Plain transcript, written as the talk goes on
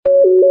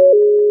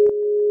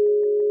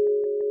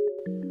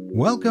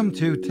Welcome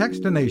to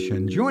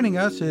Textination. Joining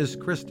us is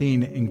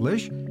Christine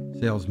English,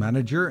 Sales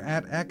Manager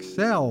at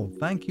Excel.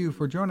 Thank you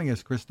for joining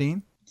us,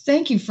 Christine.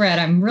 Thank you, Fred.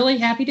 I'm really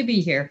happy to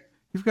be here.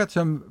 You've got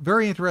some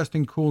very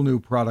interesting, cool new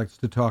products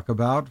to talk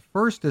about.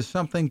 First is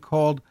something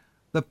called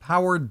the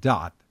Power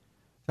Dot.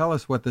 Tell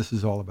us what this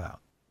is all about.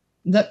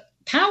 The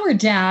Power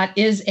Dot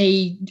is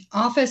a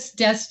office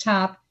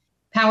desktop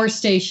power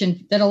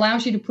station that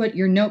allows you to put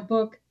your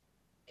notebook,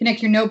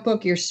 connect your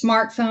notebook, your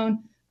smartphone,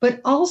 but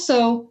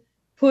also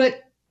put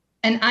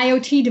an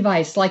IoT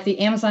device like the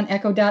Amazon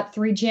Echo Dot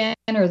 3 Gen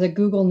or the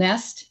Google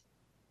Nest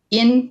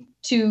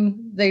into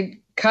the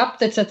cup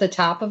that's at the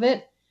top of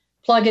it.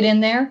 Plug it in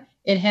there.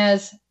 It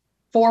has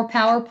 4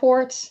 power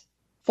ports,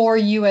 4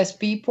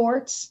 USB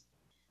ports.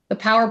 The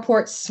power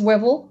ports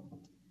swivel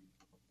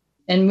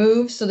and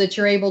move so that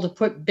you're able to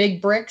put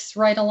big bricks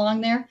right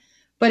along there.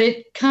 But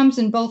it comes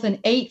in both an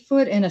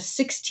 8-foot and a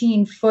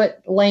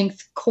 16-foot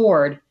length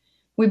cord.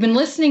 We've been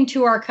listening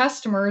to our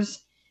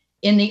customers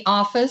in the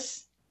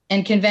office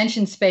and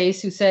convention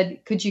space who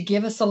said, could you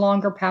give us a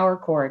longer power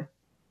cord?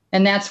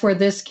 And that's where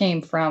this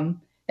came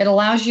from. It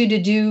allows you to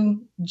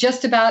do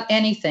just about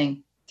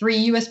anything.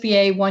 3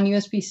 USB-A, 1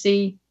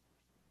 USB-C,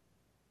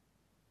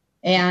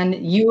 and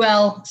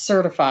UL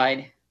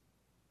certified.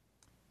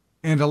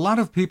 And a lot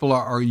of people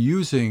are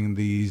using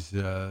these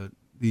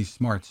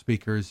smart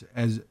speakers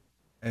as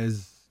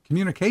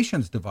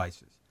communications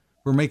devices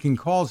for making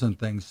calls and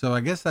things. So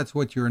I guess that's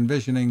what you're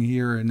envisioning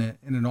here in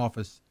an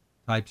office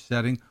type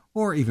setting,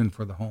 or even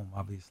for the home,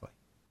 obviously.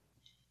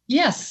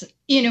 Yes,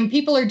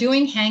 people are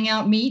doing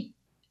Hangout Meet.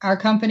 Our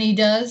company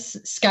does.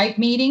 Skype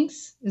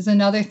meetings is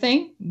another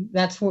thing.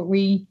 That's what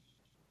we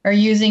are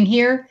using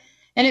here.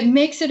 And it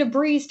makes it a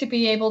breeze to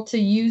be able to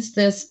use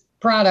this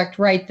product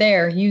right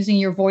there, using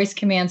your voice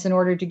commands in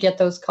order to get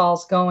those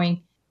calls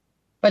going,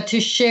 but to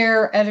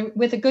share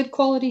with a good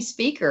quality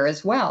speaker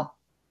as well,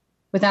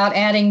 without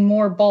adding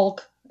more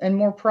bulk and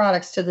more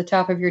products to the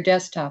top of your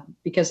desktop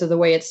because of the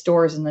way it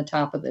stores in the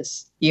top of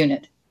this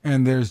unit.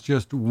 And there's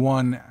just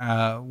one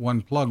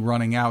plug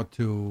running out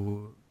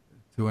to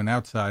an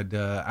outside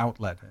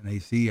outlet, an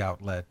AC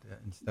outlet,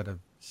 instead of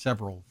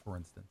several, for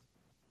instance.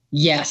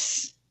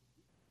 Yes.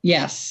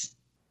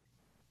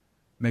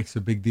 Makes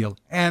a big deal.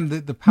 And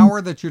the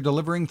power that you're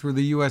delivering through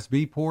the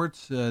USB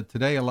ports,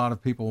 today a lot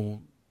of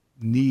people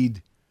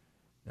need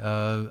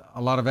a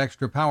lot of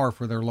extra power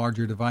for their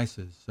larger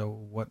devices. So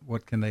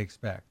what can they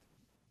expect?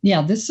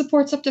 Yeah, this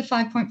supports up to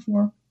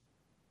 5.4,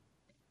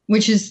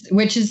 which is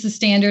the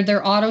standard.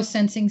 They're auto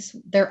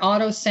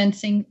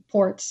sensing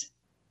ports.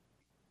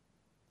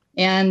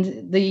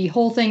 And the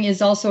whole thing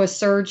is also a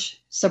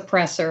surge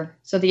suppressor.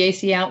 So the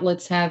AC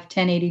outlets have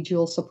 1080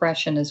 joule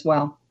suppression as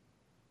well.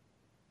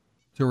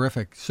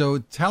 Terrific. So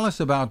tell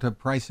us about the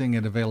pricing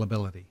and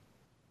availability.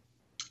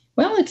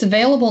 Well, it's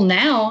available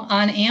now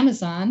on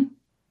Amazon.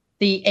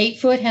 The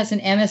 8-foot has an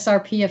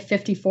MSRP of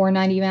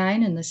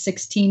 $54.99, and the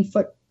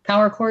 16-foot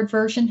power cord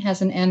version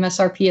has an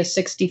MSRP of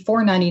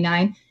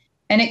 $64.99,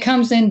 and it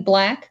comes in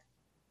black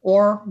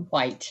or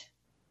white.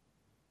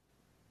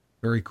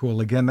 Very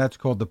cool. Again, that's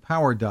called the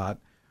Power Dot.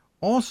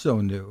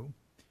 Also new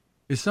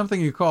is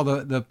something you call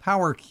the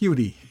Power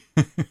Cutie.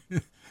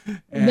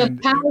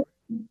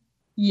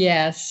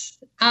 Yes,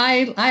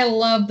 I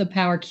love the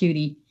Power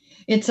Cutie.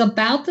 It's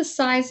about the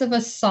size of a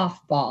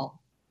softball.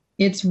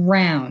 It's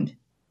round.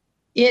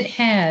 It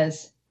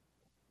has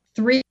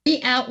 3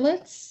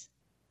 outlets,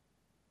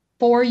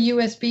 4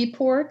 USB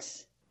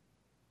ports.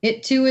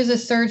 It too is a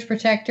surge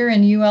protector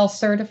and UL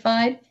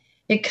certified.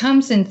 It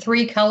comes in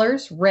 3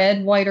 colors,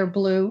 red, white, or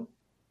blue.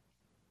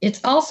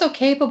 It's also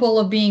capable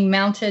of being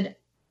mounted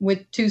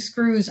with 2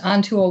 screws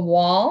onto a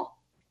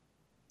wall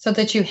so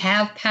that you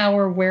have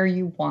power where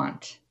you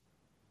want.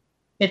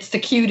 It's the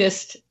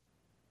cutest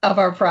of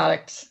our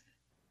products.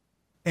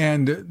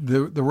 And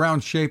the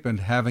round shape and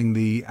having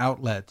the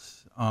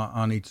outlets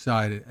on each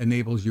side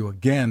enables you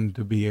again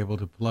to be able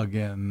to plug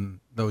in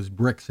those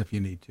bricks if you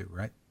need to,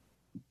 right?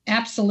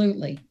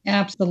 Absolutely.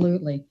 And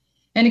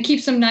it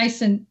keeps them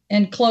nice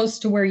and close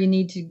to where you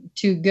need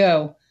to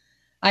go.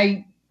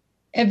 I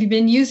have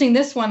been using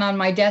this one on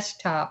my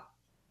desktop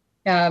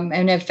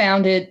and have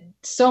found it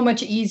so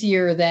much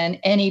easier than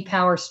any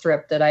power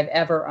strip that I've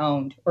ever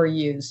owned or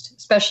used,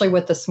 especially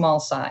with the small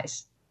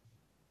size.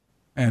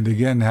 And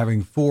again,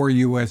 having 4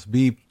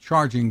 USB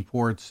charging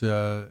ports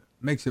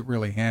makes it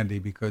really handy,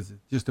 because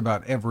just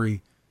about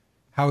every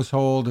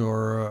household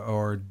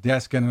or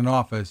desk in an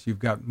office, you've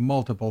got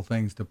multiple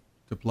things to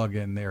plug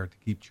in there to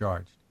keep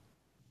charged.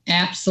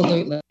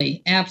 Absolutely.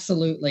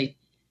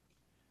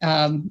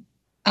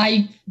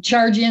 I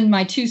charge in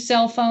my 2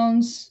 cell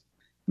phones,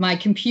 my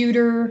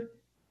computer,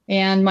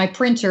 and my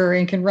printer,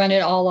 and can run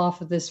it all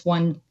off of this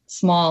one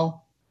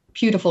small,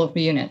 beautiful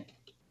unit.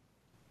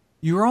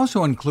 You're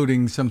also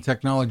including some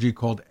technology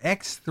called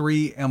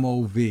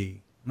X3MOV.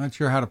 I'm not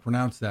sure how to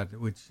pronounce that,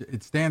 which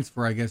it stands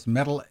for, I guess,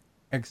 metal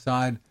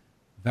oxide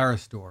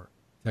varistor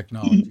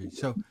technology.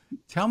 So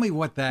tell me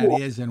what that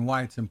is and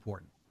why it's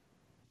important.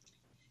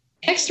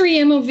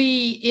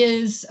 X3MOV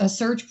is a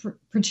surge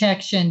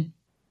protection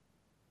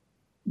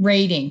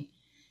rating.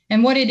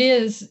 And what it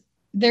is,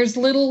 there's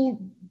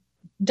little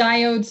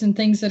diodes and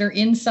things that are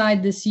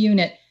inside this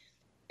unit.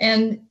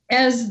 And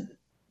as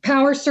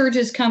power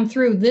surges come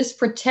through, this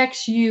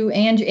protects you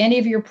and any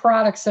of your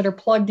products that are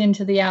plugged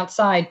into the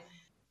outside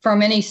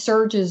from any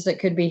surges that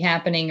could be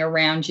happening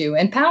around you.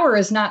 And power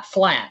is not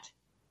flat.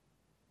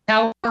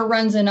 Power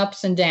runs in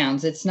ups and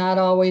downs. It's not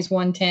always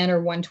 110 or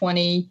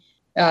 120.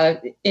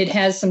 It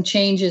has some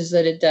changes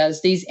that it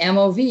does. These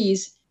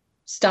MOVs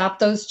stop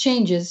those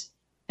changes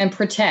and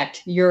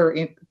protect your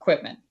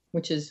equipment,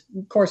 which is,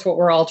 of course, what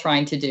we're all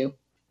trying to do.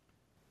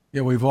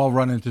 Yeah, we've all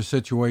run into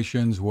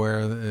situations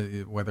where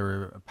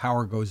whether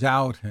power goes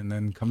out and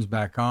then comes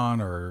back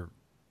on or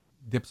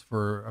dips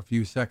for a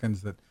few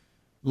seconds, that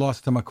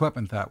lost some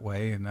equipment that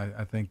way. And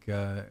I think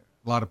a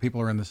lot of people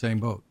are in the same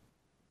boat.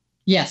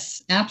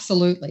 Yes,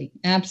 absolutely.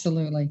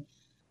 Absolutely.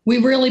 We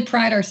really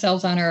pride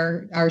ourselves on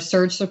our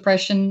surge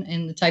suppression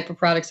and the type of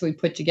products we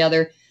put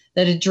together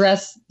that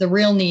address the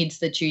real needs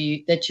that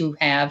you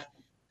have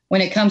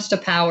when it comes to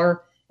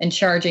power and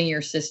charging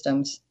your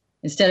systems.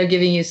 Instead of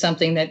giving you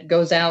something that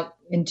goes out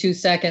in 2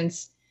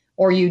 seconds,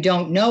 or you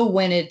don't know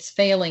when it's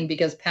failing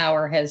because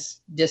power has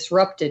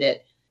disrupted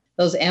it,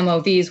 those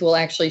MOVs will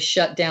actually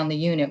shut down the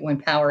unit when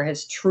power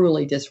has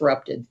truly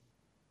disrupted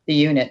the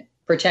unit,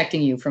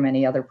 protecting you from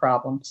any other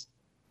problems.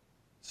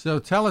 So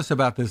tell us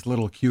about this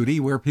little cutie,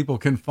 where people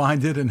can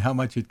find it and how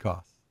much it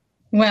costs.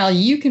 Well,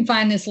 you can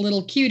find this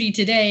little cutie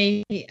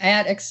today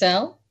at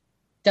Excel,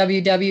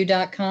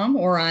 www.com,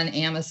 or on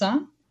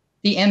Amazon.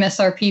 The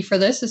MSRP for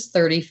this is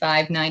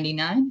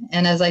 $35.99.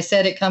 And as I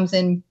said, it comes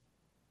in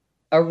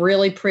a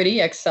really pretty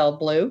Excel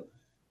blue,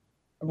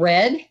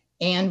 red,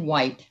 and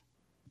white.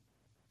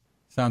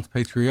 Sounds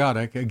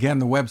patriotic. Again,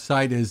 the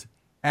website is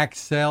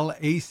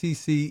Accellw.com.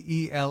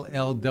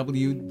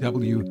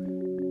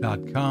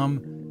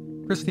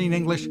 Christine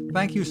English,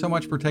 thank you so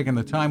much for taking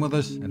the time with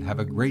us, and have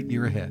a great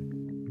year ahead.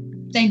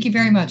 Thank you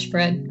very much,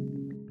 Fred.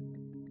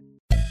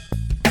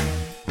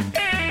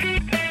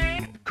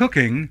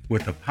 Cooking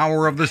with the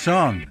power of the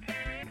sun.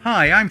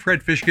 Hi, I'm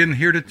Fred Fishkin,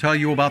 here to tell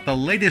you about the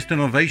latest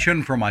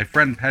innovation from my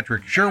friend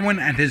Patrick Sherwin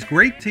and his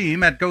great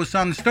team at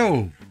GoSun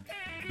Stove.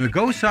 The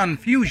GoSun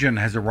Fusion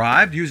has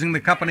arrived using the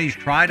company's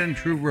tried and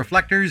true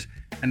reflectors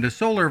and a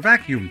solar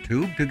vacuum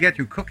tube to get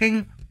you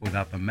cooking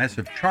without the mess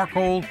of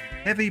charcoal,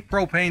 heavy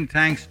propane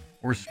tanks,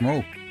 or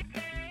smoke.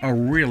 A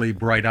really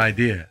bright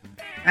idea.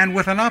 And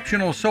with an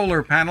optional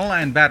solar panel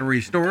and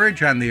battery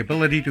storage and the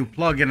ability to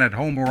plug in at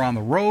home or on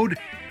the road,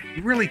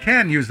 you really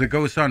can use the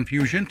GoSun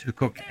Fusion to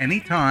cook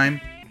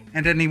anytime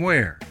and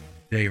anywhere,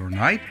 day or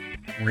night,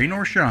 rain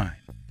or shine.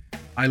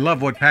 I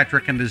love what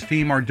Patrick and his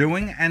team are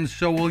doing, and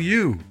so will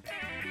you.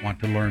 Want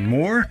to learn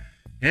more?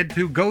 Head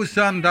to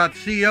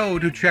gosun.co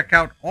to check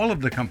out all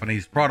of the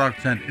company's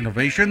products and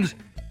innovations,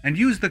 and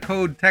use the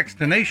code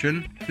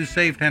TEXTINATION to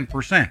save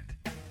 10%.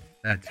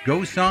 That's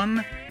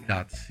gosun.co.